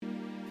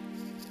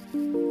Good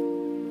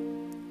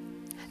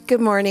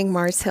morning,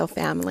 Mars Hill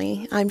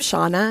family. I'm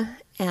Shauna,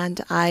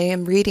 and I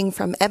am reading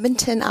from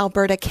Edmonton,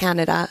 Alberta,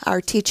 Canada, our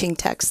teaching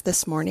text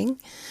this morning,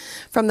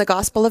 from the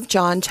Gospel of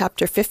John,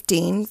 chapter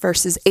 15,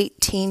 verses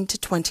 18 to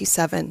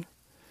 27.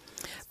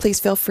 Please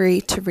feel free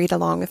to read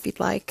along if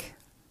you'd like.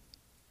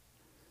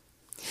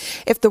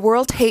 If the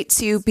world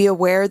hates you, be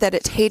aware that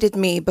it hated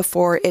me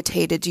before it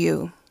hated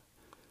you.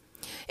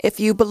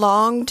 If you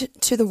belonged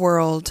to the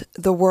world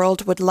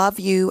would love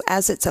you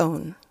as its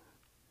own.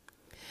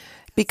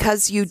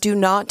 Because you do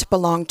not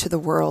belong to the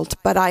world,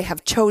 but I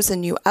have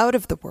chosen you out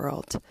of the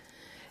world.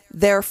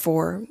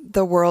 Therefore,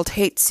 the world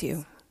hates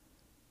you.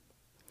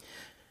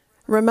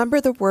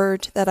 Remember the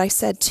word that I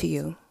said to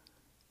you.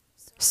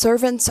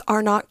 Servants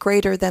are not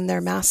greater than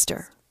their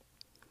master.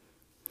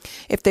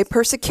 If they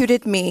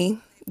persecuted me,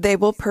 they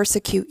will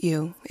persecute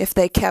you. If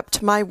they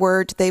kept my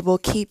word, they will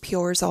keep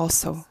yours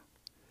also.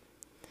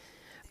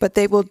 But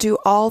they will do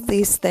all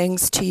these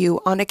things to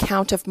you on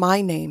account of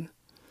my name,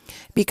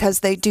 because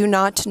they do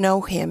not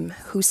know him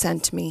who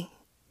sent me.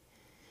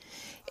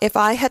 If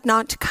I had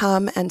not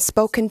come and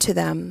spoken to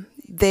them,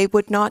 they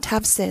would not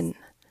have sin.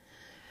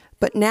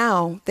 But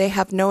now they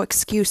have no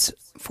excuse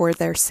for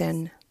their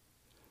sin.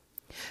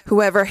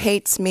 Whoever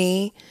hates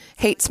me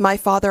hates my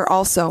Father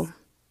also.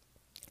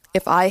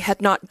 If I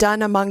had not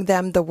done among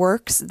them the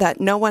works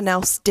that no one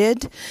else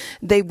did,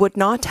 they would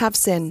not have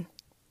sin.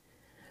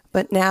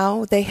 But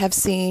now they have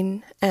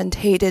seen and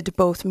hated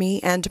both me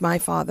and my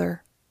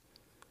Father.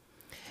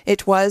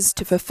 It was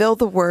to fulfill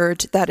the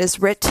word that is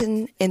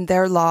written in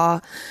their law,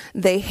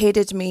 they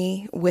hated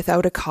me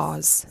without a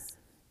cause.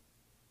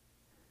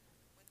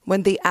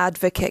 When the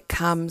Advocate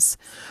comes,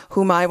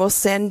 whom I will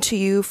send to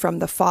you from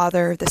the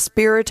Father, the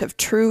Spirit of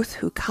truth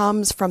who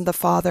comes from the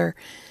Father,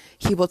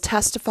 he will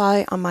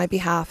testify on my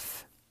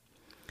behalf.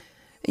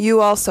 You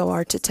also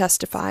are to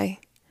testify,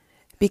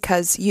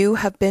 because you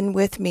have been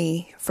with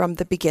me from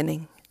the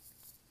beginning.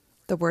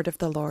 The word of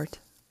the Lord.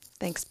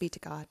 Thanks be to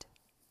God.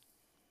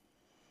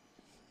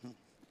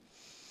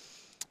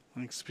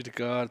 Thanks be to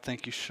God.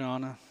 Thank you,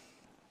 Shauna.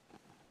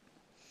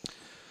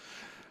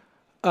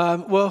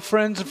 Well,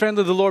 friends and family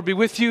of the Lord be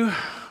with you.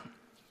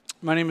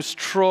 My name is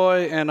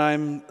Troy, and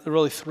I'm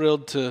really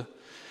thrilled to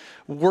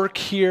work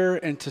here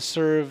and to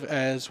serve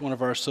as one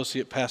of our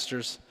associate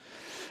pastors.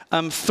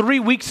 3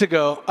 weeks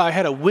ago, I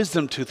had a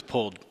wisdom tooth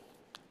pulled.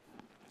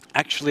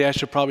 Actually, I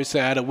should probably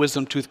say I had a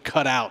wisdom tooth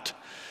cut out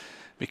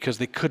because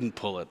they couldn't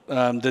pull it.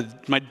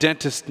 My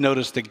dentist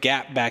noticed a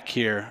gap back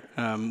here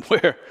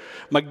where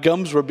my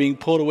gums were being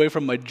pulled away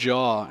from my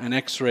jaw. In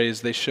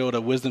x-rays, they showed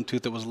a wisdom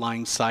tooth that was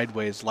lying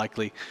sideways,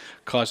 likely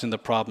causing the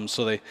problem.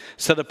 So they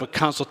set up a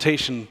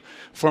consultation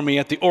for me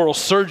at the oral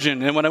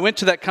surgeon. And when I went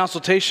to that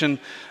consultation,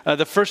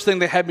 the first thing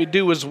they had me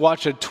do was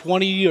watch a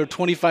 20 or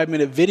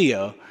 25-minute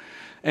video.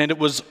 And it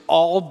was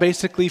all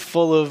basically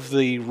full of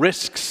the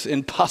risks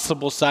and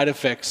possible side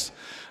effects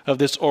of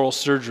this oral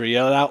surgery. It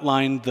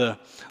outlined the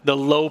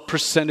low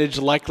percentage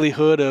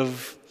likelihood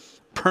of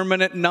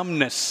permanent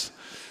numbness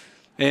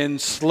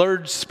and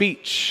slurred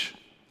speech.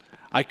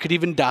 I could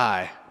even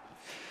die.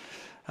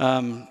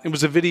 It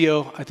was a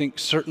video, I think,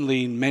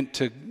 certainly meant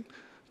to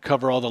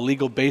cover all the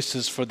legal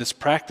bases for this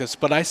practice,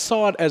 but I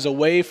saw it as a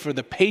way for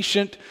the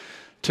patient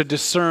to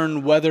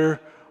discern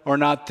whether or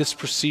not this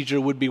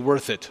procedure would be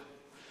worth it.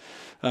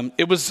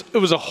 It was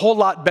a whole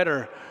lot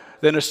better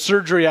than a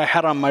surgery I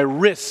had on my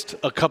wrist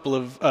a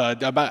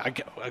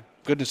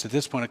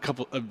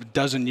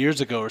dozen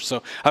years ago or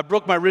so. I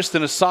broke my wrist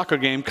in a soccer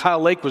game. Kyle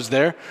Lake was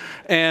there.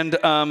 And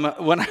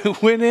when I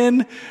went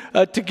in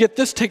to get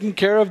this taken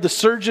care of, the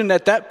surgeon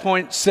at that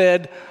point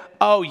said,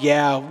 "Oh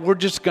yeah, we're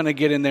just going to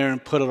get in there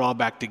and put it all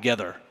back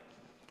together."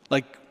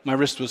 Like my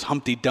wrist was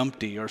Humpty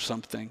Dumpty or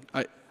something.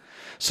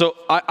 So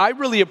I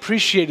really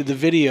appreciated the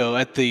video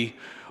at the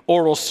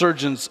oral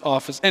surgeon's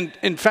office. And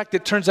in fact,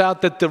 it turns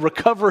out that the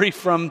recovery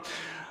from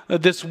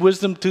this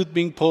wisdom tooth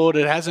being pulled,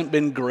 it hasn't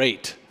been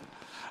great.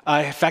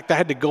 In fact, I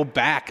had to go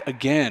back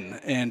again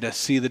and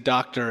see the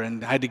doctor,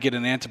 and I had to get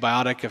an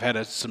antibiotic. I've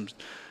had some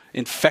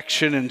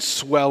infection and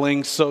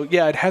swelling. So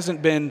yeah, it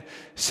hasn't been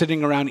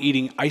sitting around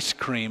eating ice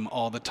cream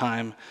all the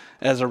time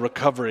as a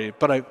recovery.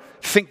 But I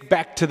think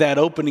back to that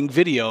opening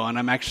video, and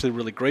I'm actually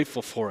really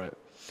grateful for it.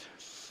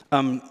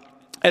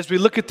 As we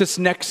look at this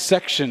next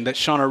section that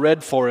Shauna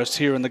read for us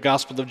here in the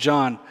Gospel of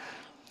John,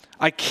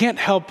 I can't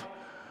help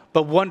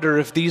but wonder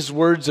if these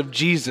words of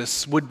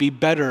Jesus would be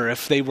better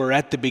if they were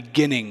at the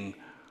beginning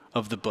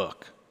of the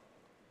book.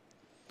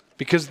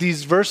 Because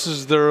these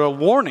verses, they're a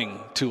warning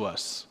to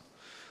us.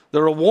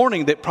 They're a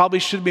warning that probably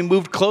should be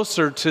moved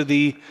closer to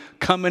the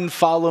come and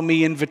follow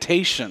me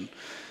invitation.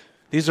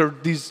 These are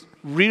these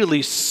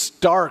really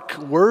stark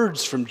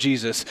words from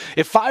Jesus.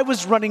 If I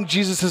was running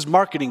Jesus'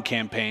 marketing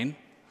campaign,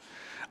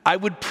 I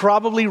would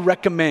probably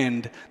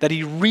recommend that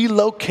he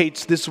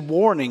relocates this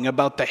warning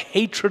about the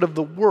hatred of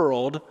the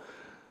world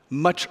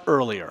much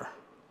earlier.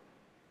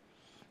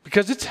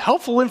 Because it's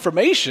helpful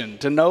information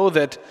to know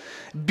that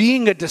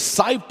being a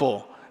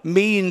disciple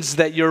means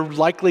that you're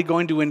likely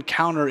going to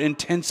encounter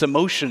intense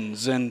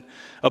emotions and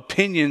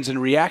opinions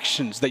and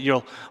reactions, that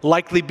you'll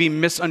likely be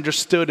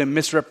misunderstood and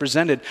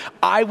misrepresented.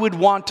 I would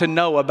want to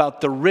know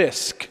about the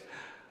risk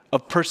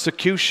of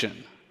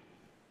persecution.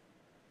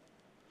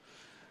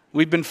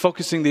 We've been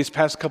focusing these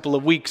past couple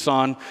of weeks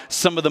on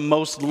some of the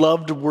most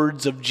loved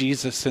words of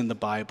Jesus in the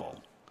Bible.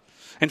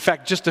 In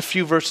fact, just a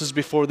few verses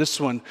before this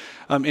one,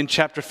 in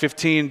chapter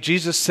 15,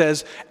 Jesus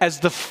says, "As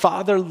the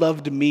Father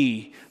loved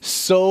me,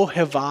 so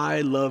have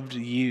I loved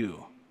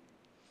you."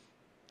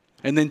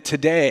 And then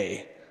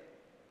today,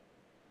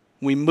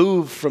 we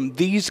move from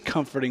these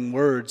comforting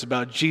words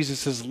about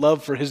Jesus'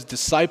 love for his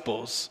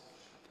disciples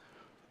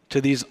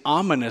to these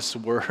ominous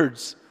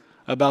words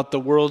about the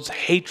world's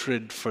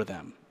hatred for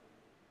them.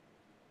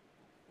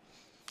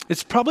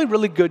 It's probably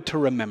really good to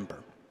remember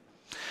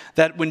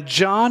that when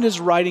John is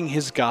writing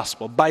his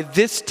gospel, by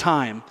this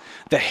time,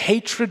 the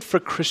hatred for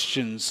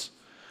Christians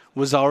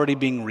was already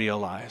being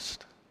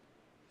realized.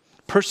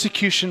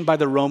 Persecution by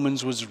the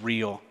Romans was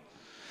real,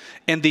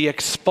 and the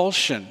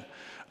expulsion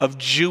of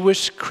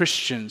Jewish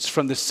Christians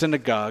from the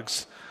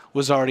synagogues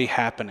was already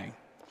happening.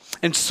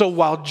 And so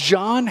while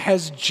John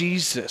has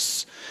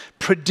Jesus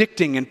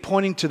predicting and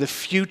pointing to the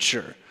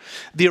future,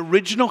 the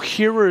original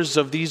hearers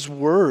of these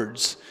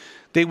words,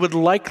 they would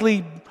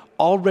likely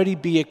already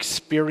be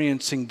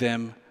experiencing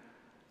them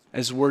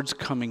as words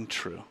coming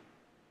true.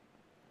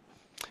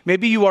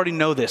 Maybe you already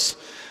know this,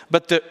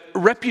 but the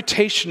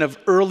reputation of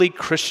early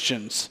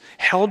Christians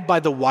held by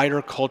the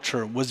wider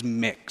culture was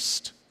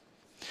mixed.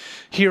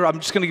 Here, I'm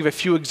just going to give a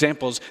few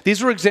examples.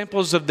 These were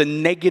examples of the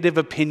negative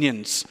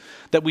opinions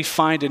that we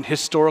find in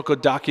historical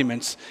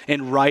documents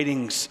and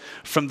writings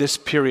from this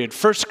period.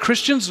 First,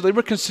 Christians, they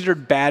were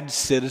considered bad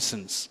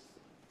citizens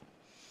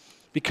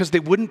because they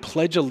wouldn't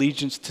pledge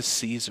allegiance to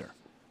Caesar.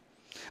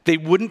 They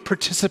wouldn't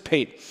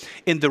participate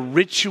in the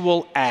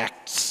ritual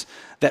acts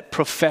that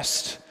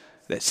professed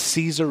that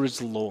Caesar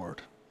is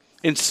Lord.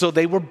 And so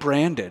they were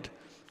branded,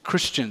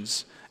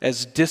 Christians,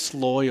 as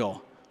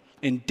disloyal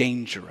and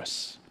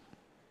dangerous.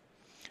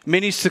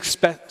 Many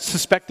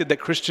suspected that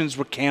Christians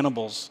were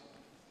cannibals.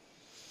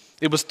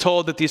 It was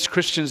told that these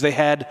Christians, they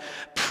had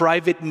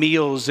private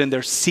meals in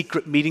their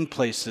secret meeting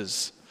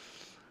places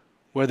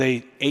where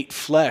they ate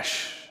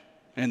flesh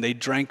and they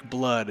drank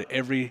blood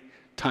every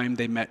time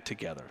they met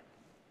together.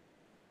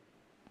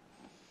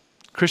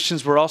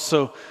 Christians were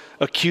also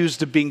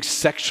accused of being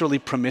sexually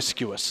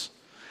promiscuous.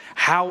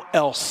 How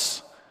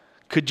else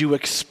could you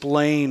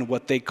explain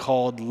what they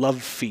called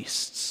love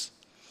feasts?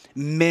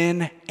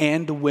 Men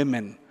and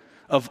women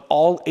of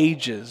all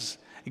ages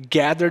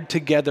gathered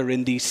together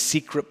in these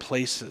secret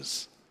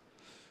places.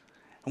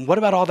 And what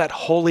about all that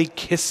holy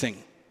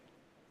kissing?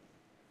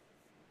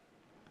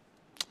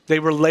 They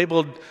were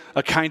labeled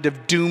a kind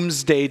of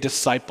doomsday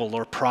disciple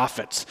or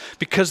prophets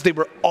because they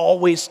were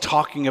always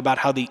talking about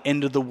how the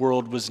end of the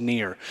world was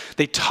near.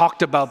 They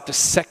talked about the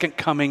second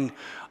coming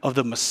of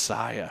the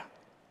Messiah.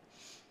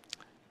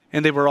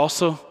 And they were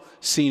also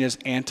seen as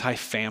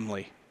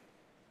anti-family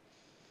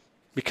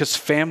because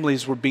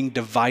families were being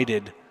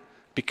divided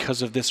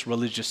because of this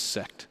religious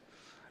sect.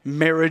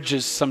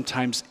 Marriages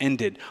sometimes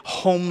ended.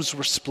 Homes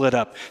were split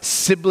up.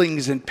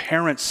 Siblings and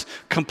parents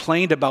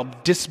complained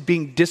about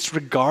being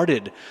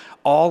disregarded,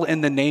 all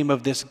in the name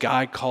of this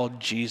guy called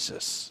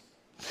Jesus.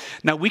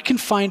 Now, we can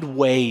find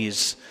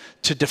ways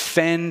to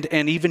defend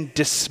and even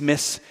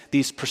dismiss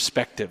these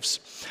perspectives.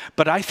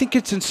 But I think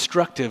it's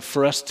instructive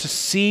for us to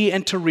see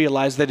and to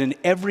realize that in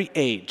every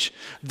age,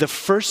 the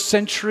first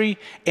century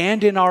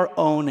and in our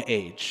own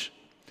age,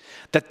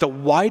 that the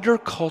wider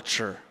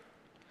culture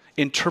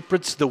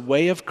interprets the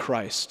way of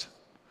Christ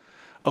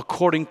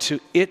according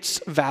to its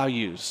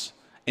values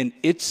and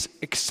its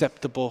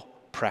acceptable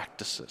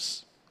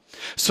practices.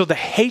 So the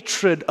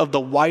hatred of the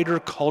wider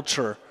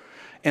culture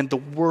and the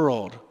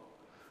world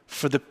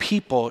for the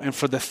people and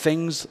for the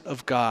things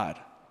of God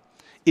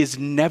is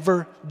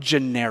never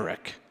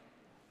generic.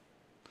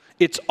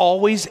 It's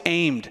always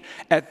aimed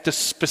at the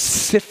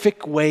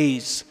specific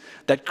ways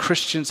that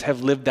Christians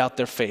have lived out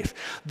their faith.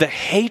 The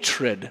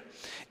hatred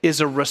is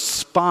a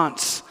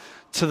response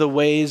to the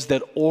ways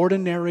that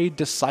ordinary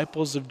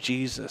disciples of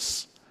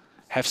Jesus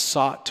have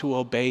sought to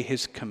obey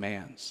his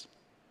commands.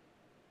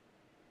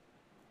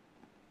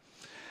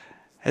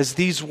 As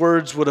these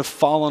words would have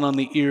fallen on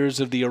the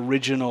ears of the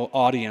original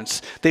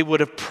audience, they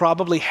would have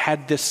probably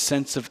had this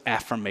sense of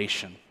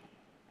affirmation.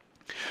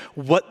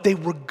 What they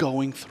were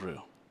going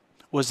through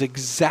was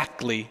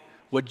exactly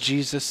what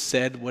Jesus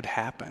said would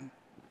happen.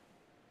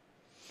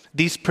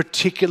 These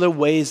particular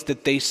ways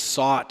that they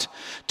sought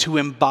to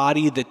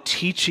embody the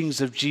teachings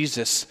of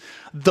Jesus,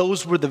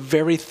 those were the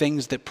very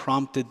things that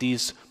prompted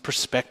these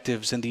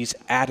perspectives and these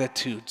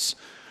attitudes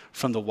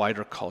from the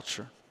wider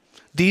culture.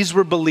 These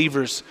were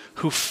believers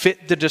who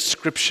fit the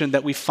description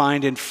that we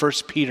find in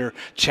 1 Peter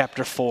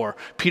chapter 4.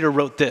 Peter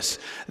wrote this,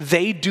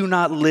 "They do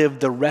not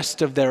live the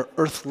rest of their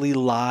earthly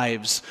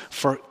lives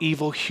for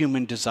evil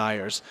human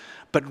desires,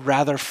 but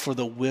rather for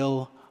the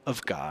will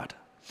of God."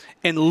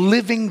 And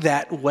living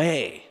that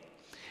way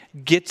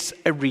gets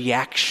a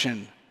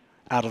reaction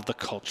out of the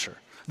culture.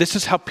 This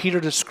is how Peter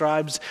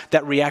describes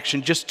that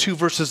reaction just 2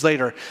 verses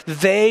later.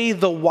 They,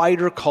 the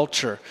wider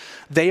culture,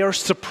 they are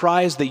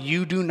surprised that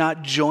you do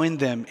not join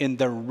them in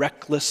their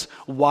reckless,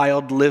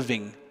 wild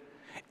living,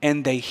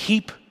 and they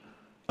heap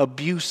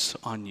abuse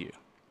on you.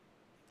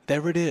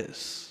 There it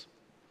is.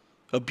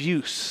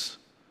 Abuse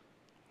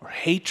or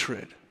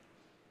hatred,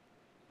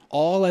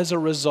 all as a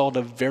result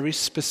of very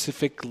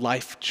specific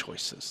life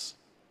choices.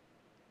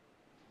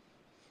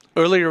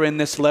 Earlier in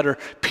this letter,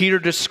 Peter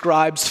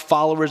describes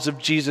followers of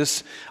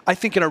Jesus, I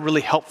think in a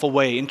really helpful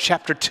way. In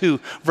chapter 2,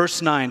 verse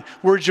 9,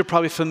 words you're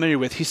probably familiar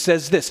with, he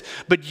says this,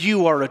 "But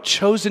you are a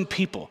chosen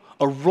people,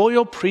 a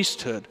royal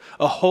priesthood,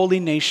 a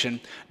holy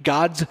nation,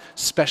 God's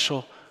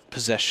special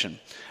possession."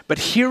 But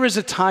here is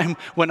a time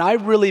when I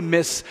really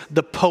miss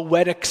the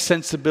poetic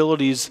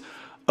sensibilities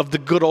of the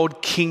good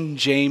old King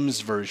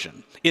James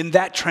Version. In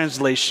that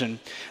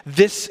translation,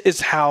 this is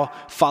how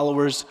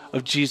followers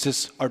of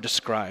Jesus are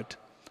described.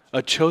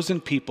 A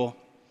chosen people,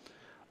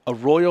 a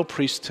royal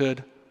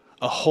priesthood,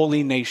 a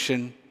holy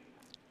nation,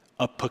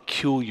 a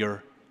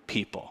peculiar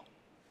people.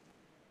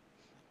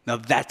 Now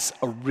that's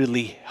a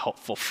really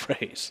helpful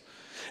phrase.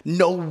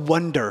 No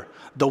wonder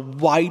the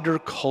wider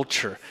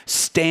culture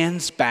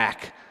stands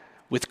back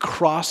with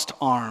crossed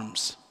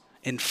arms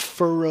and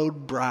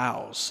furrowed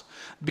brows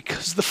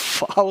because the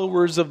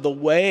followers of the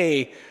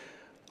way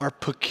are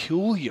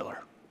peculiar.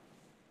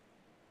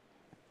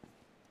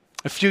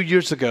 A few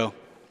years ago,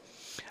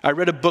 I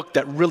read a book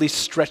that really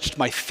stretched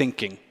my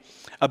thinking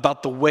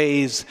about the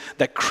ways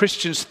that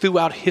Christians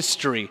throughout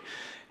history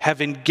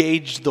have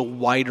engaged the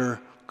wider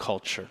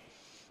culture.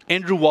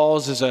 Andrew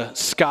Walls is a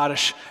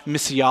Scottish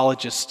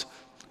missiologist.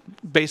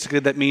 Basically,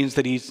 that means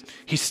that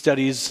he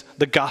studies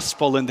the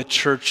gospel and the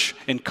church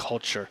and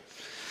culture.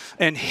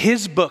 And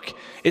his book,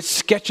 it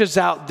sketches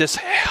out this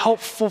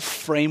helpful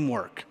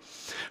framework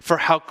for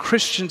how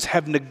Christians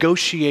have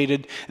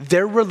negotiated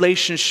their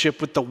relationship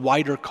with the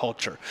wider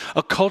culture,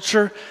 a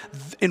culture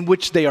in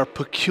which they are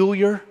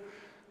peculiar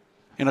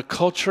and a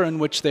culture in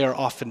which they are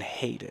often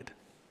hated.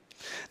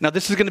 Now,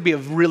 this is going to be a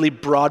really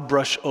broad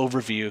brush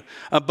overview,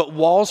 but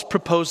Walls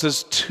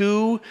proposes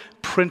 2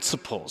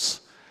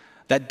 principles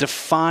that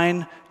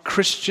define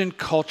Christian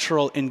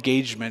cultural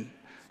engagement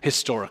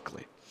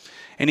historically.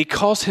 And he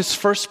calls his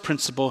first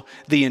principle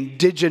the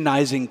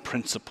indigenizing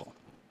principle.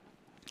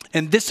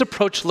 And this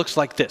approach looks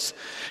like this.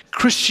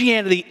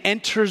 Christianity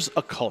enters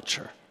a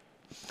culture,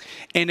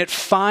 and it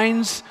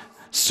finds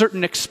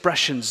certain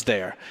expressions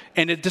there,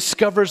 and it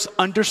discovers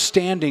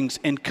understandings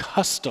and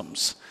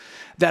customs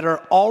that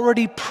are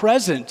already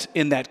present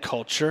in that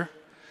culture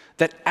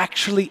that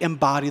actually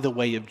embody the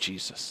way of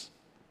Jesus.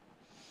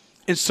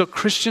 And so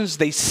Christians,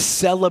 they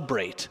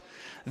celebrate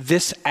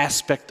this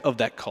aspect of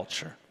that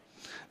culture.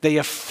 They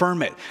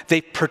affirm it.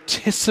 They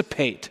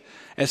participate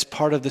as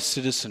part of the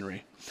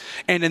citizenry.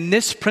 And in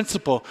this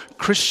principle,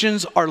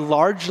 Christians are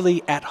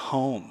largely at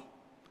home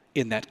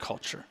in that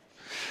culture.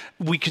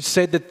 We could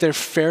say that they're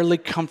fairly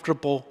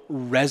comfortable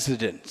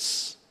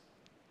residents.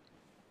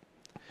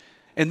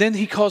 And then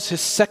he calls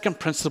his second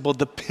principle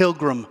the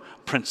pilgrim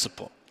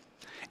principle.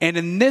 And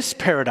in this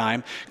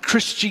paradigm,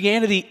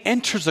 Christianity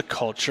enters a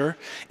culture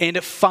and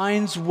it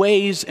finds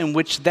ways in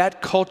which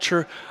that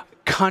culture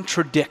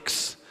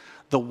contradicts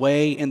the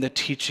way and the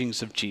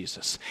teachings of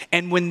Jesus.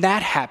 And when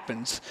that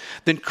happens,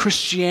 then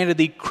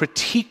Christianity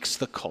critiques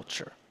the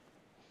culture.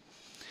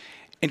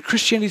 And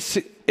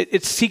Christianity,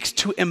 it seeks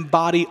to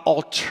embody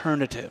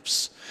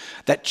alternatives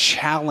that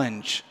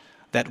challenge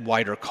that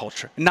wider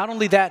culture. And not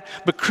only that,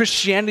 but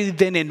Christianity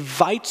then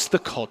invites the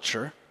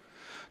culture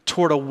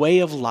toward a way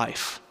of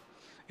life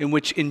in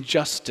which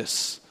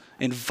injustice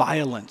and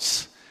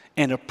violence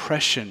and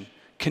oppression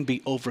can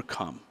be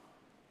overcome.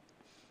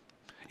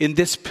 In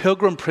this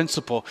pilgrim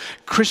principle,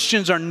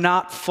 Christians are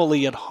not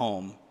fully at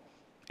home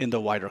in the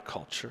wider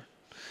culture.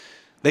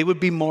 They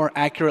would be more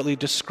accurately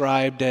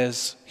described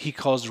as, he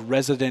calls,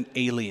 resident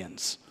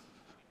aliens.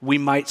 We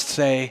might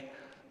say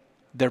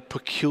they're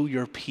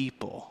peculiar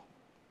people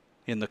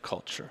in the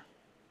culture.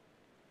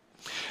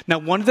 Now,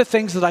 one of the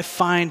things that I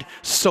find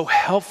so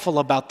helpful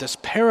about this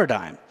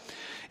paradigm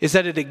is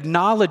that it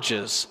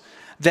acknowledges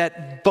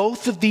that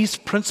both of these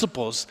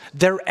principles,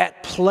 they're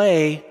at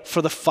play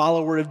for the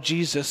follower of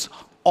Jesus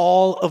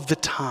all of the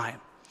time.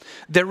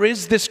 There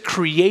is this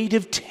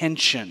creative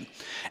tension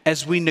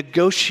as we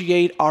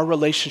negotiate our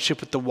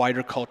relationship with the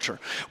wider culture.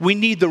 We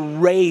need to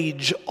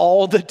rage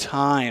all the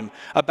time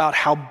about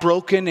how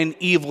broken and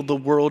evil the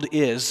world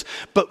is,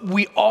 but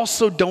we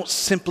also don't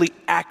simply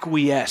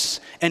acquiesce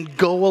and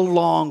go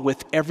along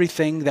with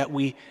everything that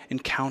we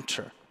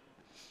encounter.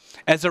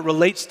 As it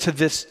relates to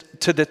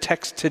the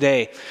text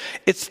today,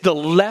 it's the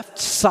left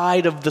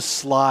side of the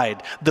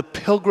slide, the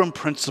pilgrim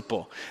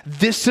principle.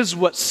 This is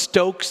what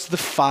stokes the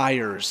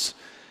fires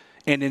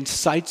and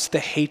incites the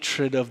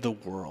hatred of the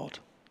world.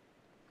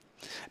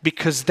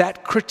 Because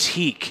that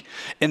critique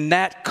and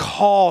that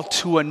call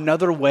to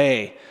another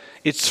way,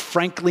 it's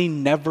frankly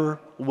never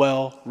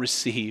well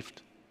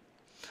received.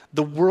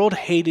 The world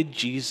hated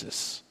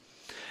Jesus,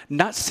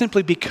 not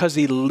simply because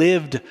he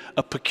lived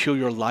a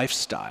peculiar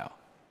lifestyle,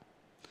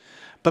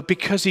 but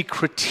because he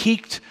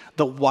critiqued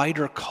the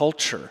wider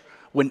culture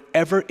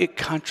whenever it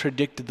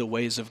contradicted the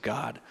ways of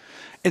God.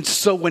 And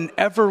so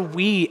whenever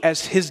we,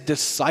 as his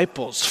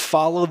disciples,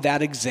 follow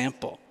that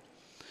example,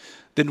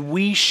 then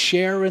we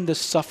share in the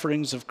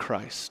sufferings of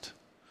Christ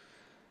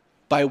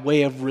by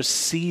way of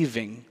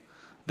receiving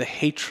the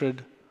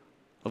hatred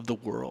of the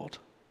world.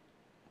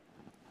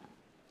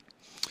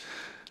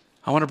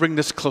 I want to bring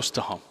this close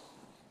to home.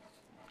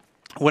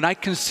 When I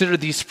consider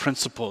these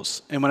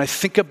principles, and when I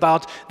think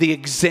about the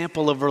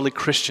example of early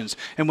Christians,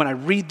 and when I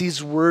read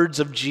these words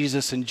of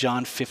Jesus in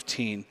John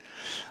 15,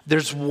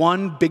 there's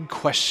one big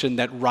question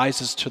that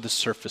rises to the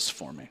surface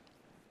for me.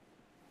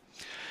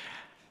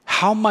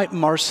 How might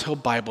Mars Hill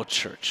Bible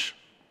Church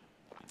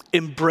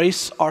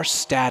embrace our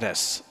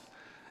status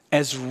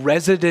as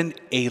resident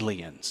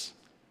aliens?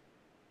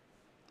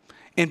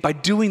 And by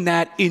doing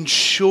that,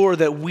 ensure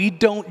that we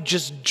don't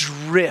just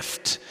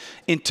drift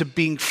into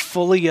being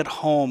fully at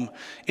home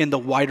in the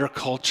wider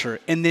culture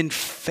and then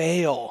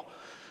fail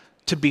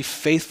to be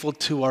faithful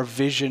to our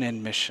vision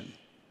and mission.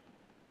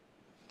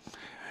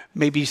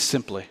 Maybe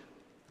simply,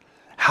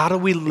 how do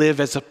we live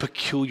as a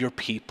peculiar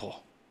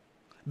people,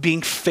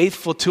 being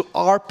faithful to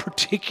our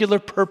particular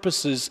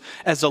purposes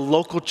as a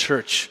local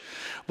church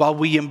while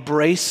we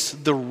embrace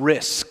the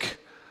risk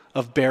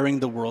of bearing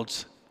the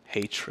world's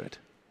hatred?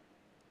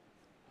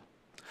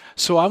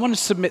 So I want to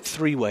submit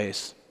 3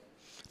 ways.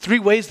 3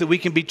 ways that we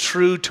can be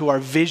true to our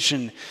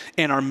vision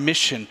and our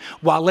mission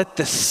while at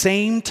the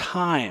same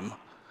time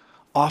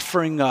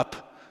offering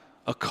up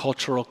a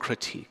cultural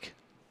critique.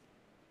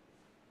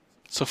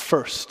 So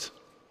first,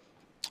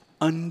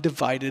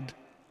 undivided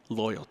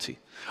loyalty.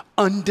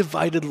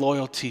 Undivided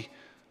loyalty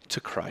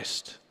to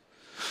Christ.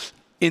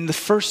 In the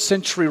first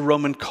century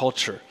Roman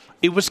culture,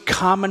 it was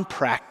common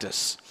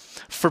practice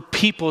for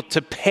people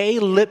to pay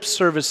lip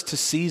service to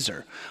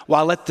Caesar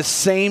while at the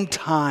same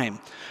time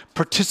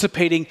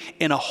participating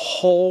in a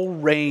whole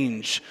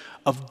range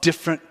of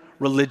different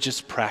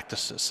religious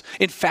practices.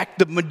 In fact,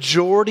 the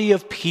majority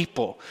of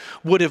people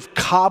would have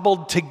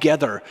cobbled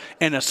together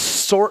an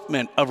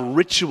assortment of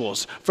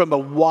rituals from a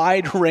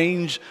wide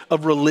range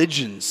of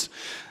religions,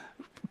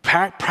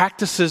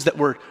 practices that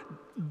were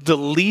the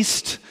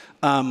least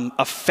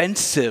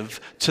offensive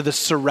to the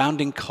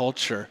surrounding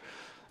culture,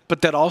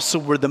 but that also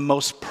were the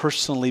most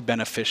personally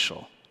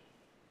beneficial.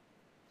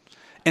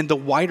 And the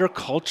wider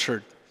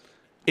culture,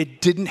 it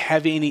didn't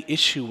have any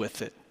issue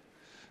with it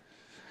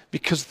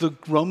because the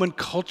Roman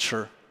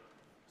culture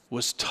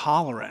was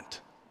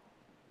tolerant.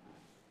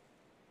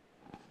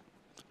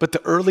 But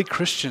the early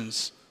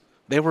Christians,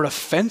 they were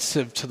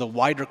offensive to the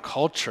wider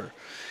culture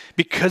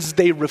because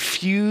they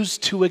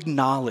refused to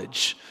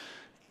acknowledge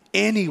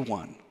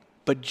anyone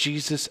but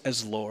Jesus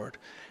as Lord.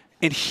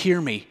 And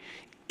hear me,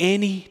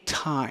 any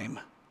time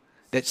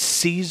that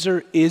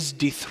Caesar is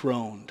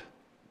dethroned,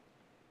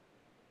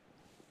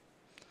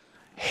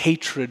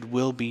 hatred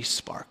will be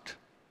sparked.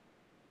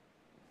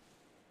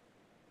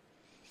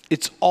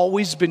 It's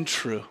always been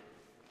true,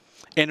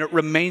 and it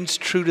remains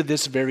true to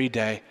this very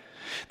day,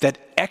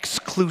 that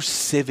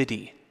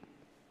exclusivity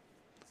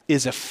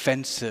is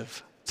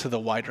offensive to the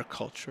wider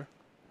culture.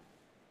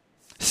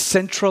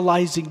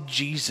 Centralizing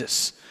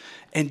Jesus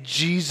and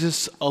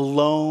Jesus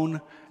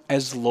alone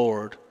as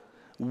Lord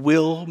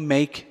will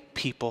make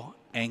people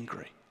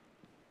angry.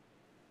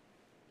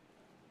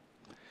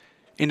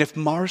 And if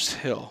Mars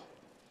Hill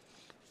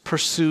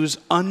pursues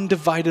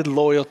undivided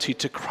loyalty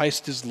to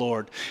Christ as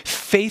Lord,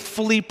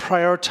 faithfully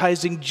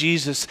prioritizing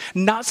Jesus,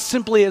 not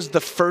simply as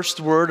the first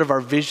word of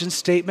our vision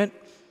statement,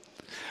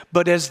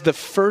 but as the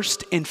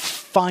first and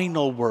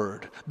final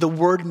word, the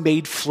Word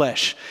made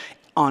flesh,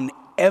 on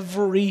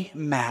every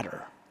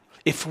matter.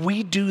 If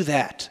we do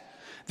that,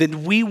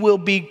 then we will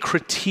be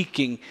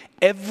critiquing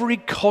every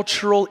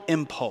cultural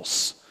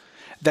impulse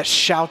that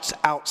shouts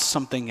out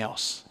something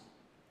else.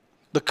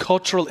 The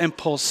cultural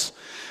impulse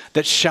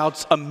that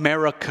shouts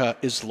America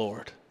is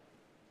Lord,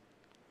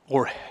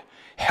 or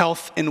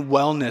health and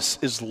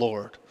wellness is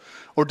Lord,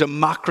 or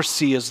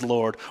democracy is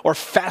Lord, or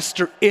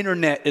faster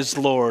internet is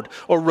Lord,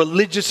 or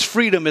religious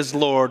freedom is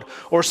Lord,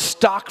 or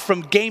stock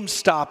from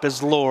GameStop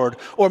is Lord,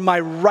 or my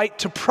right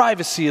to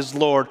privacy is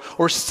Lord,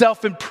 or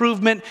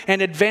self-improvement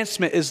and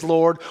advancement is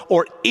Lord,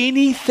 or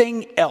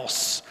anything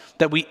else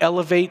that we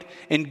elevate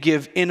and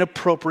give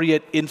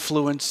inappropriate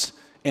influence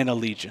and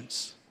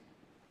allegiance.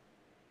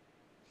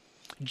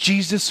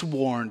 Jesus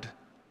warned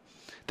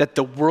that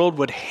the world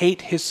would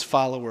hate his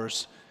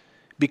followers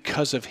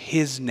because of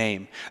his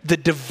name, the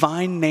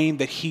divine name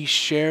that he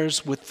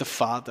shares with the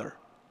Father,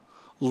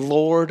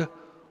 Lord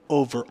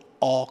over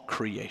all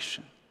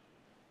creation.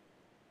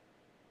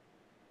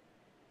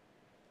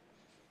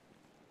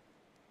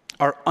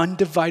 Our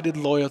undivided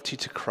loyalty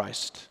to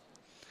Christ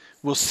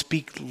will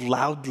speak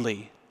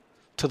loudly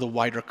to the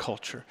wider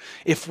culture.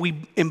 If we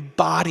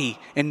embody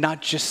and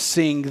not just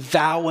sing,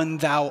 thou and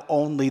thou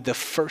only, the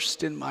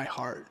first in my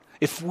heart,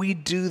 if we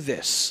do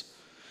this,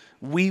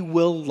 we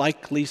will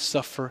likely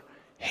suffer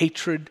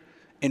hatred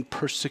and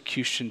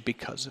persecution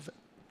because of it.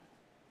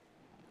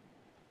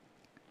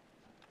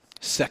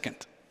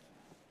 Second,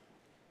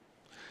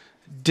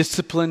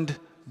 disciplined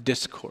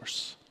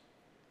discourse.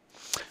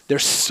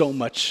 There's so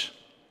much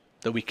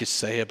that we could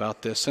say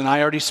about this. And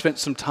I already spent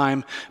some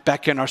time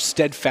back in our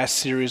Steadfast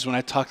series when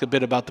I talked a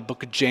bit about the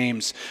book of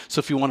James. So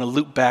if you want to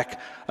loop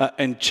back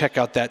and check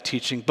out that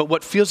teaching. But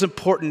what feels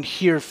important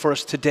here for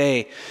us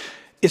today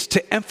is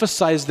to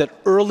emphasize that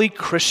early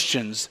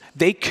Christians,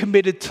 they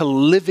committed to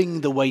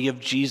living the way of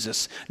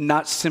Jesus,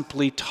 not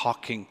simply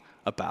talking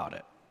about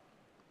it.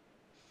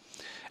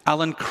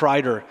 Alan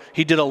Kreider,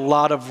 he did a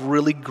lot of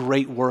really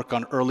great work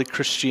on early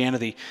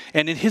Christianity.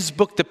 And in his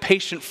book, The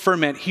Patient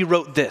Ferment, he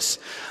wrote this: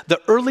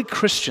 the early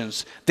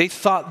Christians, they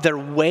thought their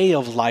way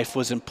of life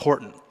was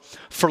important.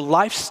 For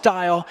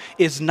lifestyle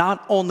is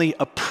not only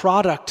a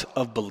product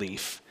of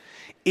belief,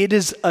 it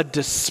is a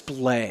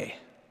display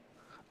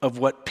of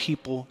what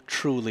people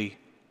truly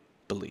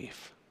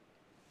believe.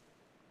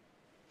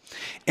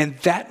 And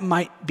that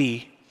might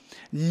be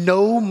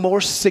no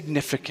more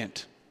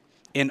significant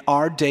in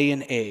our day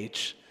and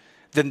age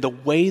than the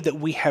way that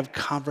we have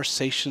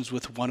conversations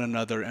with one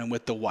another and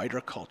with the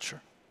wider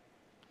culture.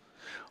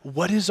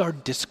 What is our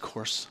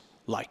discourse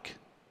like?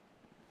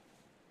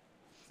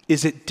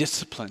 Is it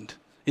disciplined?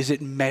 Is it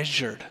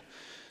measured?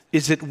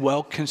 Is it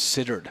well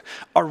considered?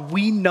 Are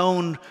we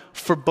known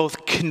for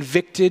both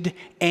convicted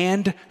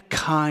and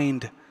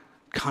kind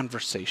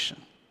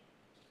conversation?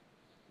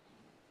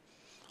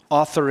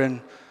 Author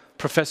and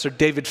Professor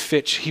David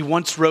Fitch, he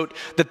once wrote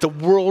that the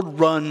world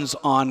runs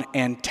on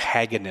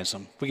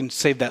antagonism. We can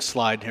save that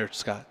slide here,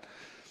 Scott.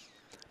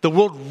 The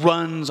world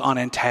runs on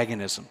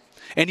antagonism.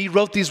 And he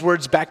wrote these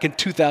words back in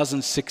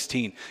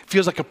 2016. It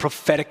feels like a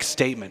prophetic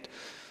statement.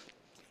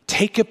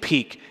 Take a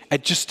peek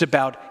at just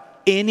about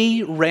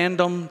any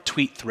random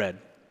tweet thread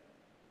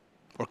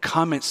or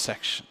comment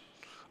section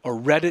or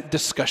Reddit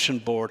discussion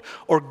board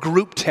or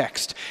group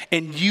text,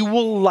 and you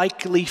will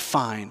likely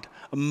find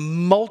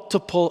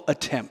multiple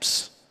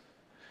attempts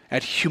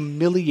at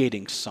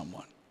humiliating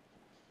someone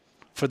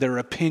for their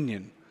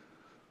opinion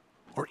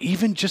or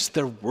even just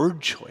their word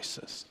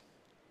choices.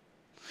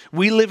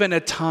 We live in a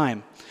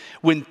time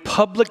when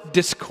public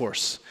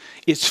discourse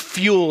is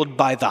fueled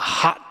by the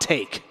hot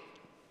take,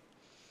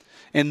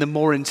 and the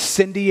more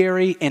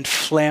incendiary and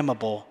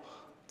flammable,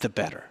 the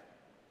better.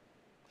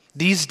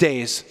 These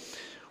days,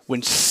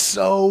 when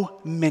so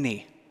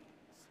many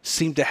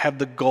seem to have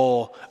the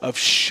goal of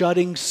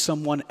shutting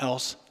someone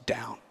else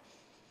down,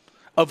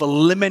 of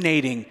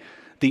eliminating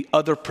the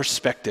other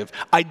perspective,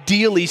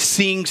 ideally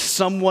seeing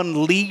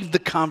someone leave the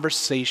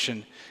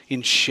conversation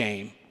in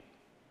shame,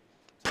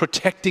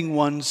 protecting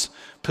one's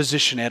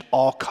position at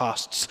all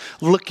costs,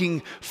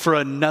 looking for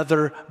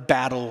another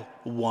battle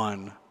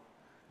won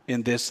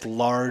in this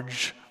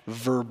large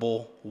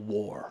verbal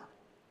war.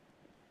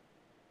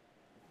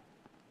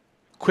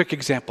 Quick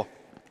example.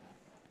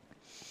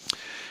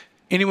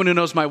 Anyone who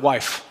knows my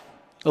wife,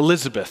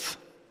 Elizabeth,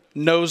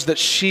 knows that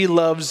she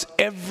loves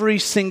every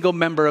single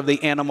member of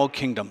the animal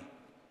kingdom.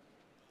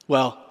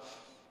 Well,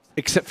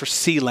 except for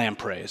sea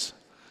lampreys.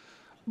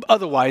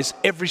 Otherwise,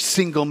 every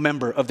single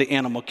member of the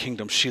animal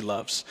kingdom she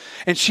loves.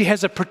 And she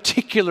has a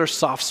particular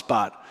soft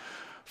spot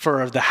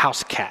for the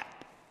house cat.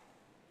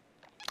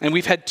 And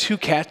we've had 2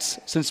 cats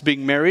since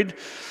being married.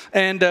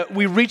 And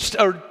we reached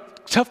a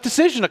tough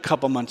decision a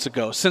couple months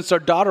ago. Since our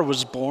daughter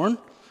was born,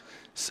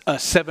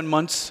 7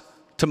 months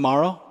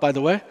tomorrow, by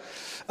the way.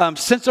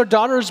 Since our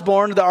daughter is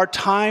born, our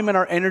time and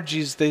our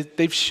energies,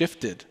 they've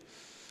shifted.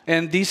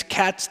 And these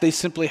cats, they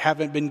simply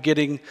haven't been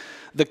getting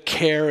the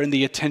care and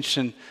the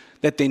attention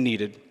that they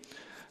needed.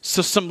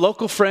 So some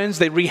local friends,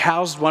 they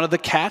rehoused one of the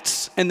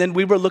cats, and then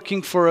we were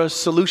looking for a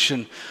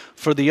solution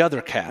for the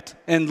other cat.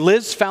 And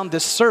Liz found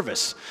this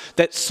service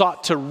that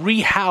sought to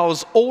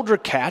rehouse older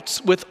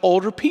cats with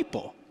older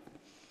people.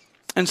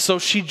 And so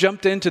she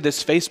jumped into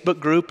this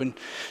Facebook group and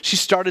she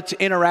started to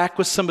interact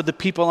with some of the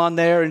people on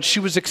there, and she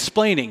was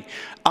explaining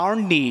our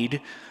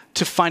need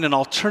to find an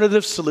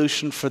alternative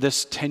solution for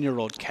this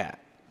 10-year-old cat.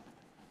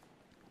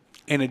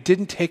 And it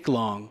didn't take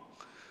long,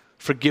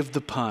 forgive the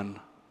pun,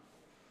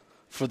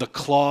 for the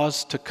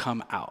claws to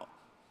come out.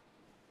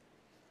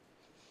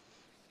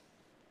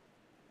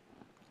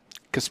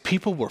 Because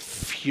people were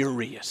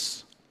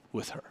furious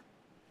with her.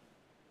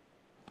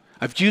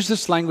 I've used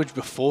this language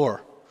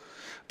before,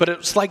 but it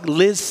was like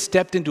Liz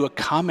stepped into a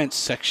comment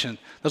section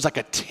that was like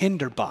a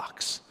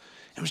tinderbox.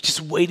 It was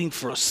just waiting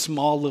for a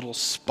small little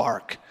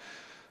spark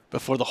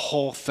before the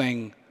whole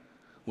thing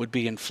would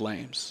be in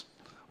flames.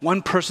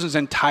 One person's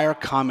entire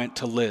comment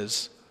to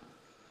Liz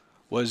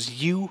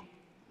was, "You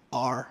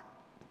are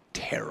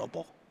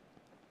terrible."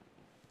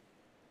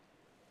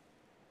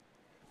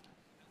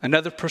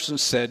 Another person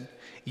said,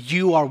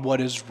 "You are what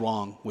is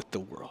wrong with the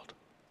world."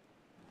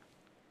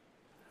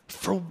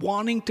 For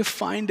wanting to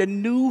find a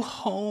new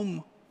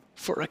home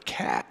for a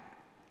cat.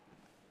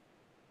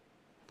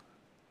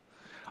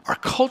 Our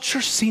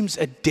culture seems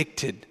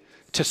addicted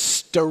to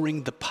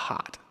stirring the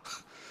pot,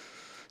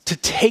 to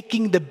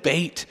taking the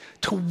bait,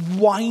 to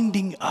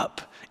winding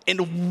up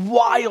and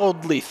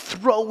wildly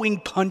throwing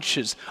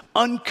punches,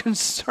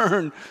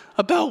 unconcerned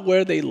about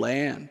where they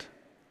land.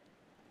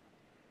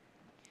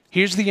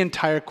 Here's the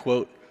entire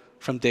quote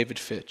from David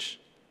Fitch.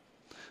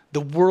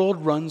 The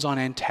world runs on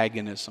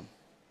antagonism.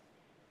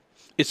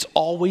 It's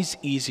always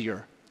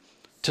easier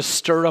to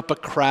stir up a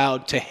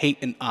crowd to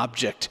hate an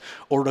object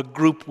or a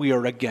group we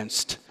are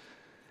against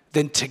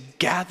than to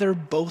gather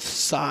both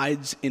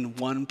sides in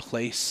one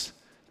place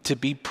to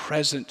be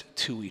present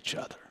to each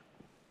other.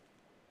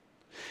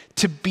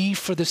 To be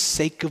for the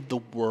sake of the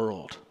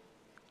world.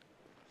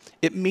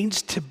 It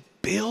means to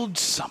build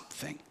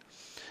something,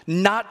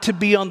 not to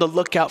be on the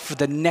lookout for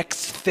the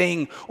next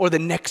thing or the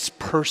next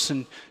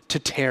person to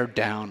tear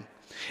down.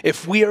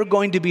 If we are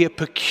going to be a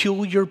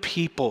peculiar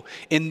people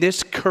in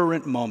this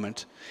current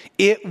moment,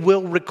 it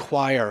will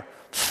require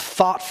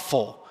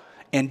thoughtful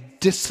and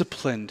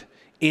disciplined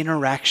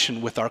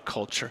interaction with our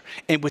culture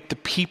and with the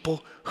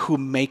people who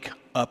make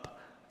up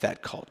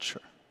that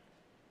culture.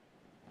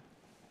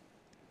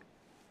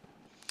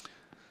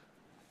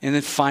 And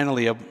then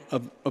finally, a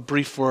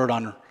brief word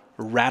on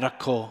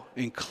radical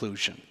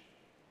inclusion.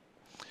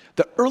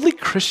 The early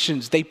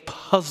Christians, they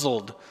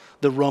puzzled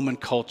the Roman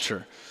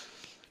culture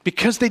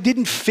because they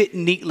didn't fit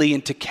neatly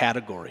into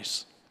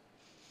categories.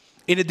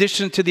 In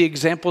addition to the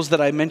examples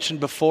that I mentioned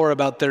before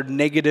about their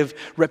negative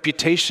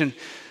reputation,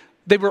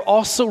 they were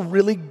also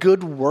really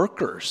good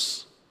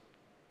workers.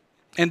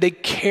 And they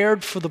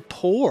cared for the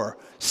poor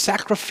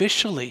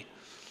sacrificially.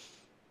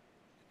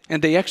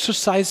 And they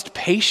exercised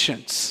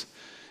patience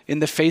in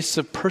the face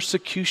of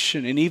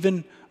persecution and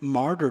even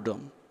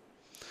martyrdom.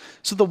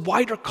 So the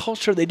wider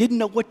culture, they didn't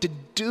know what to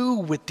do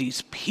with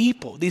these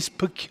people, these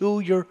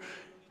peculiar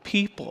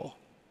people.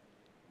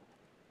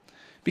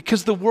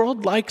 Because the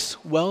world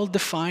likes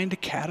well-defined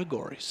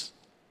categories.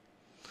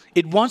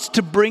 It wants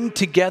to bring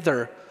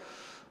together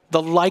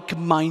the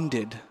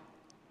like-minded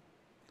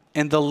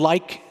and the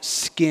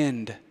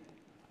like-skinned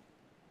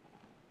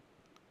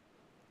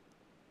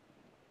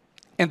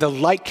and the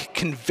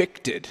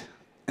like-convicted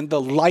and the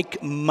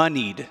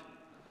like-moneyed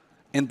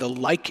and the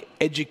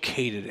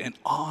like-educated and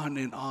on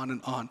and on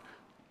and on.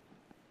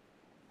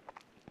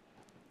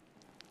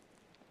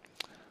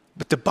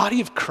 But the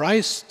body of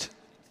Christ,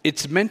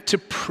 it's meant to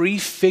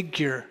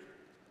prefigure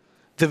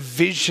the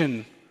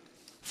vision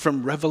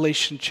from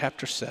Revelation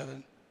chapter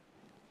 7.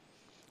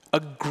 A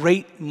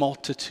great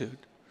multitude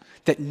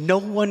that no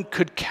one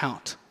could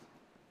count.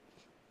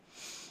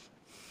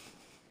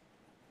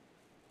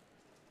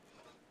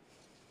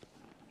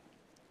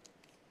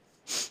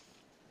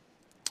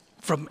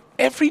 From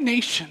every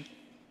nation,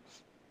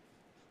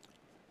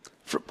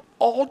 from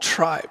all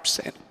tribes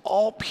and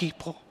all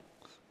people,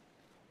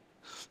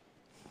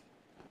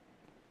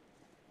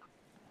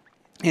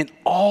 in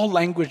all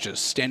languages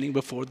standing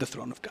before the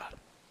throne of God.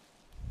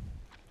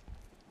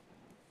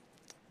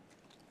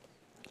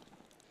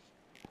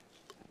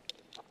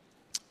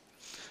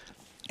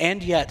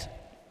 And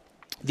yet,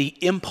 the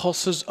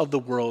impulses of the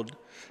world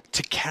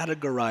to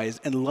categorize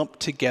and lump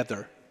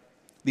together,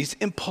 these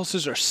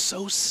impulses are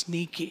so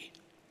sneaky,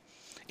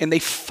 and they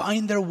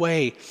find their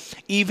way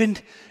even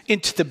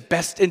into the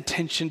best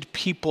intentioned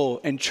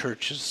people and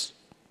churches.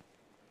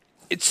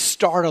 It's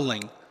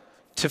startling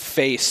to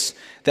face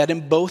that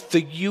in both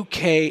the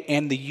UK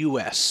and the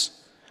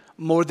US,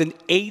 more than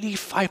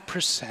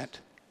 85%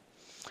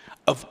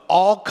 of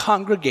all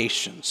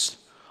congregations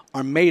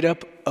are made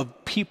up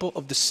of people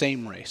of the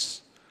same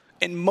race,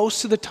 and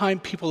most of the time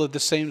people of the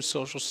same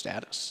social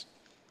status.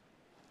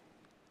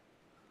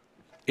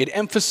 It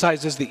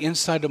emphasizes the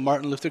insight of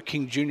Martin Luther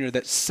King Jr.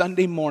 that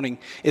Sunday morning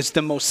is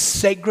the most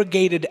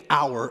segregated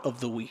hour of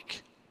the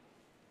week.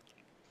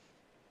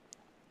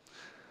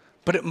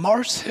 But at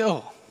Mars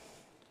Hill,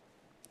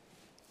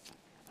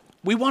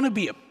 we want to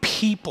be a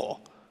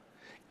people,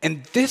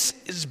 and this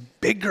is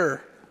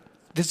bigger.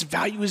 This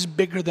value is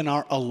bigger than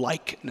our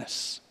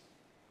alikeness.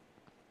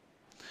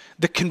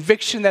 The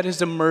conviction that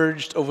has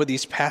emerged over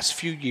these past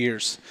few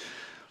years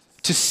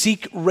to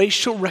seek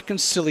racial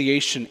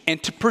reconciliation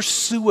and to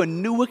pursue a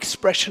new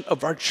expression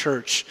of our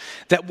church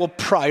that will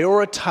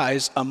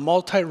prioritize a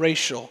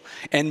multiracial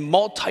and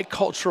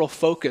multicultural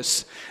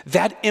focus,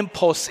 that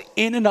impulse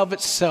in and of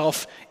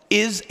itself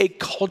is a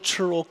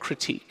cultural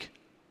critique.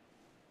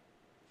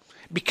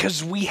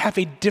 Because we have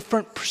a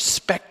different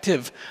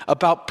perspective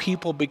about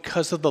people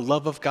because of the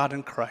love of God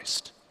in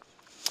Christ.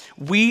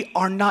 We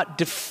are not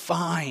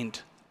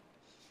defined,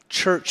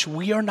 church,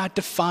 we are not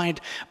defined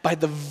by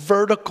the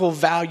vertical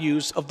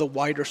values of the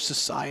wider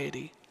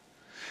society.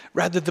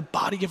 Rather, the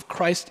body of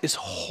Christ is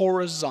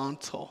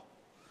horizontal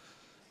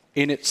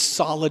in its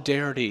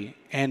solidarity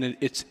and in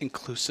its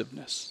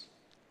inclusiveness.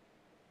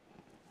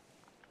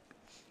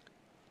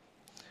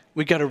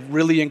 We got a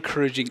really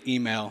encouraging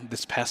email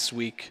this past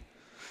week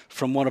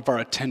from one of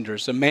our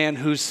attenders, a man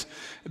who's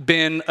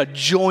been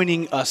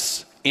joining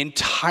us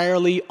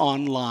entirely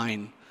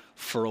online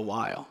for a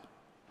while.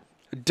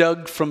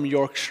 Doug from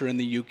Yorkshire in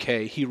the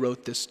UK, he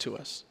wrote this to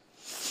us.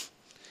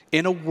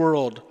 In a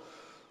world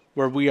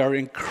where we are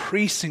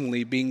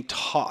increasingly being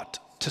taught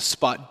to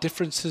spot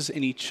differences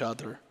in each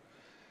other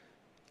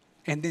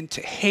and then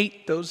to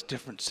hate those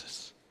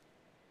differences.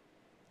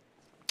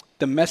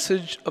 The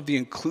message of the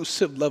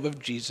inclusive love of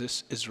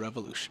Jesus is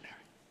revolutionary.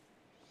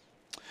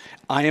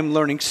 I am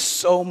learning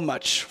so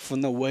much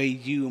from the way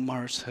you,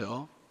 Mars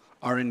Hill,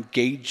 are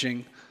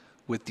engaging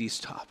with these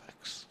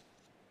topics.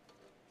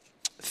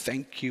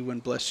 Thank you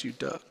and bless you,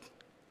 Doug.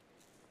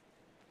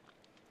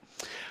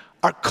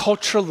 Our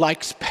culture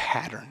likes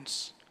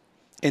patterns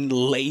and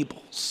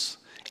labels,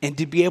 and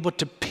to be able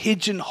to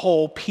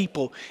pigeonhole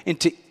people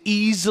into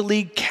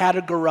easily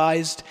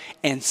categorized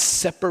and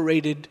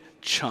separated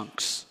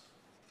chunks.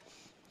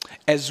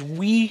 As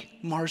we,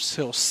 Mars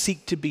Hill,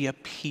 seek to be a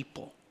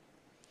people,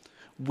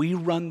 we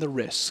run the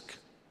risk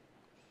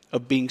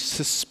of being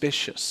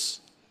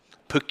suspicious,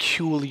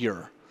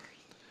 peculiar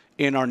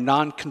in our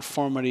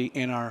nonconformity,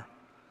 in our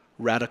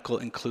radical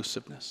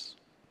inclusiveness.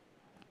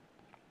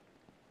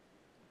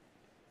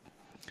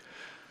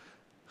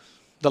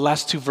 The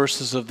last two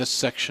verses of this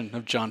section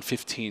of John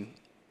 15,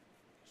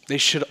 they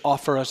should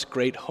offer us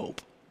great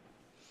hope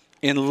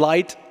in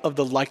light of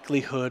the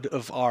likelihood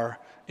of our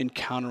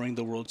encountering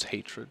the world's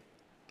hatred,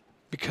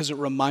 because it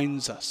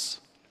reminds us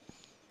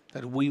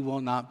that we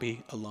will not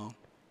be alone.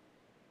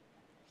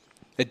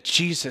 That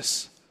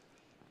Jesus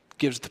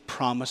gives the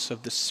promise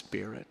of the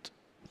Spirit.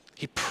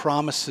 He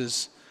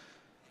promises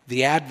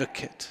the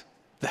advocate,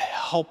 the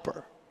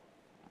helper.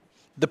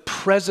 The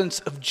presence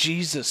of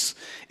Jesus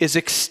is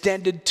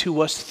extended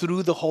to us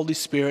through the Holy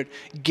Spirit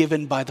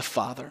given by the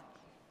Father.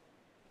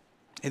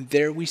 And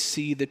there we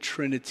see the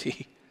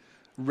Trinity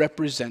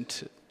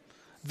represented,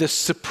 the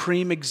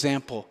supreme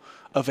example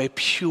of a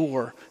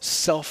pure,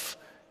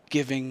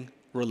 self-giving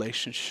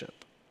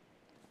relationship.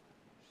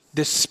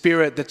 This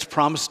Spirit that's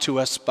promised to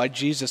us by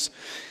Jesus,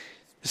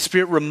 the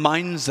Spirit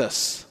reminds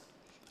us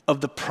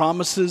of the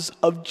promises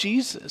of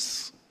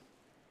Jesus.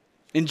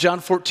 In John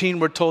 14,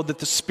 we're told that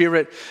the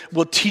Spirit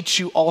will teach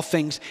you all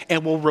things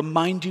and will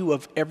remind you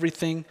of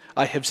everything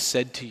I have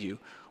said to you.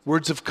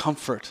 Words of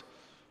comfort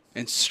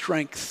and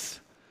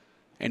strength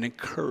and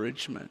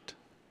encouragement.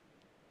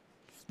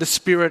 The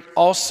Spirit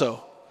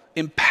also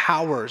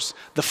empowers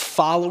the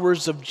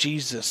followers of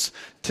Jesus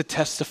to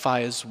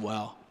testify as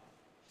well,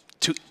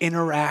 to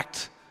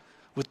interact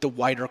with the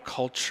wider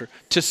culture,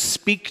 to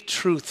speak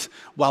truth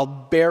while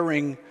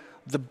bearing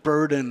the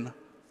burden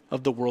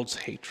of the world's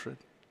hatred.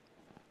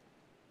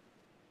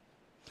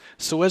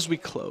 So as we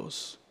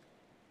close,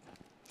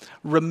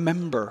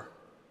 remember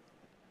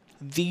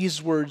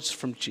these words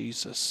from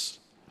Jesus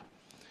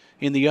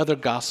in the other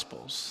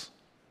Gospels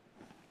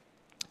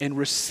and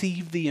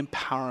receive the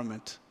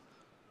empowerment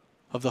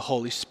of the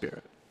Holy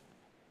Spirit.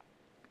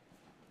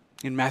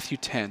 In Matthew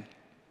 10,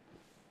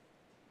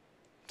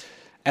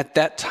 at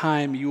that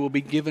time you will be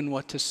given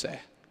what to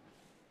say,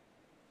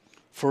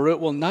 for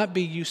it will not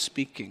be you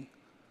speaking,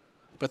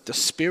 but the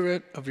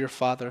Spirit of your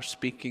Father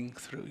speaking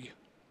through you.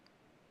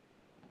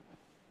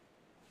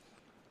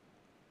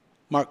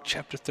 Mark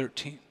chapter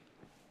 13.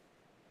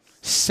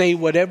 Say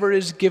whatever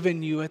is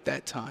given you at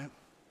that time,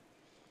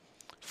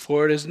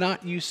 for it is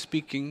not you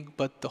speaking,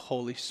 but the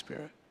Holy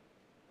Spirit.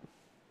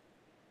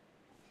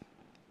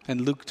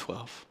 And Luke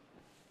 12.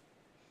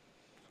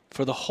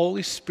 For the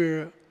Holy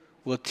Spirit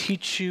will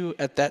teach you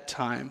at that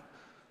time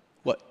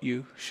what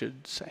you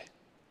should say.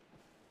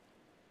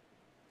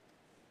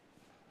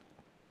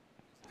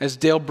 As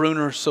Dale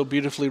Bruner so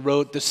beautifully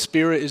wrote, the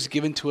Spirit is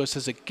given to us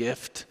as a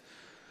gift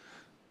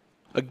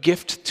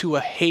to a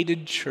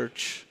hated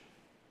church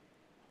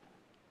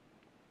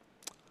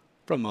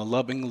from a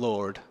loving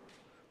Lord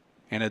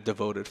and a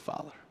devoted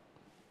Father.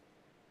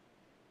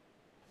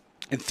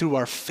 And through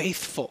our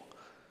faithful,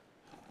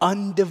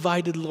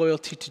 undivided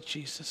loyalty to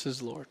Jesus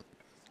as Lord,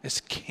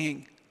 as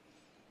King,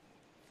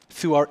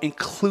 through our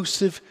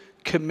inclusive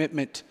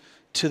commitment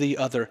to the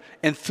other,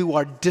 and through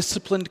our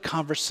disciplined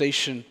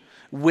conversation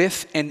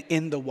with and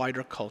in the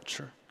wider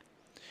culture,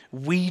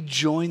 we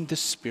join the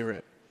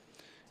Spirit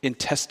in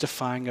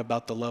testifying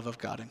about the love of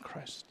God in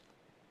Christ.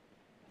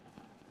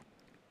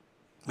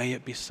 May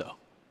it be so.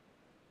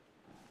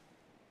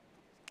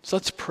 So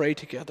let's pray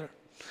together.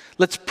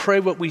 Let's pray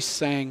what we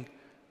sang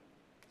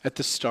at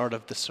the start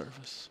of the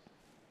service.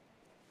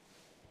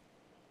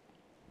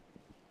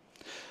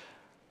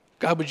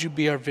 God, would you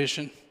be our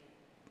vision?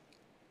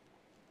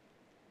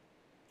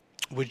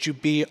 Would you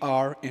be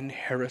our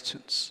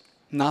inheritance?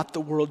 Not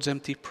the world's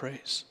empty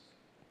praise.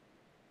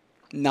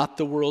 Not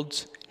the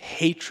world's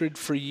hatred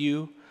for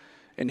you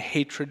and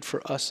hatred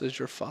for us as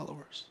your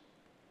followers.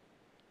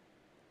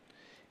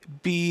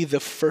 Be the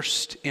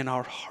first in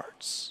our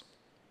hearts.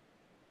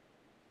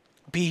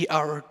 Be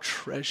our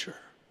treasure.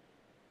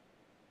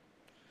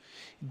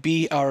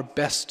 Be our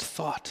best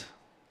thought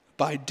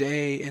by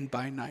day and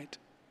by night.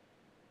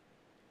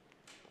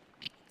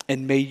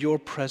 And may your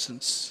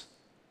presence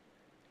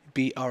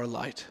be our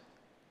light,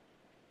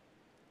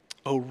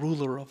 O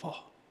ruler of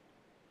all.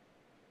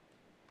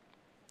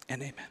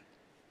 And amen.